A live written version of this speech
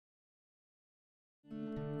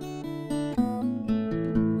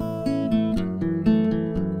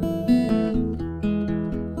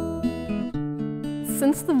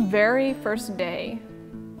Since the very first day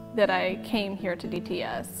that I came here to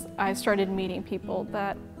DTS, I started meeting people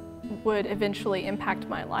that would eventually impact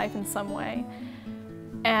my life in some way.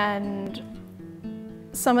 And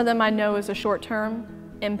some of them I know is a short-term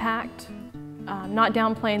impact, not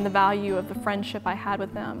downplaying the value of the friendship I had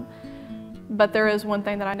with them. But there is one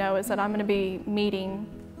thing that I know is that I'm going to be meeting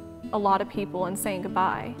a lot of people and saying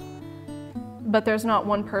goodbye. But there's not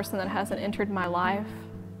one person that hasn't entered my life,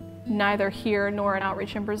 neither here nor in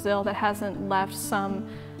outreach in Brazil, that hasn't left some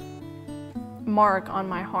mark on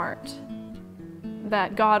my heart.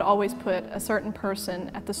 That God always put a certain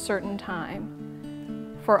person at the certain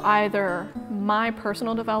time for either my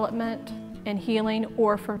personal development and healing,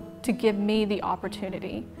 or to give me the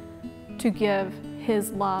opportunity to give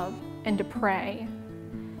His love and to pray.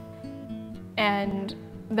 And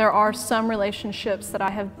there are some relationships that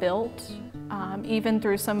I have built, even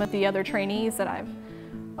through some of the other trainees that I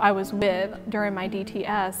was with during my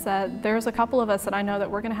DTS, that there's a couple of us that I know that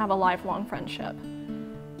we're going to have a lifelong friendship.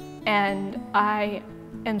 And I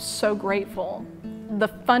am so grateful. The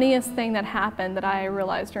funniest thing that happened that I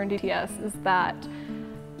realized during DTS is that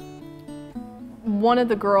one of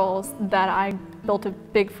the girls that I built a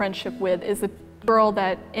big friendship with is a girl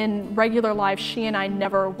that in regular life she and I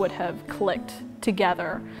never would have clicked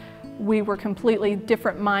together. We were completely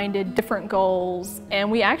different-minded, different goals, and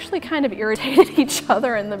we actually kind of irritated each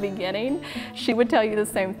other in the beginning. She would tell you the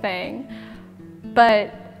same thing.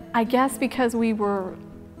 But I guess because we were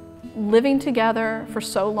living together for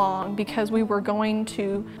so long, because we were going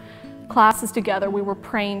to classes together, we were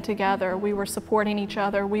praying together, we were supporting each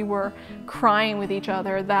other, we were crying with each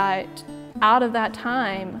other, that out of that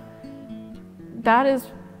time,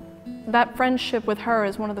 that friendship with her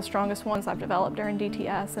is one of the strongest ones I've developed during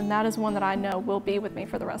DTS, and that is one that I know will be with me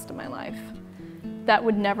for the rest of my life. That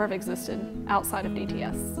would never have existed outside of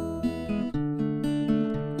DTS.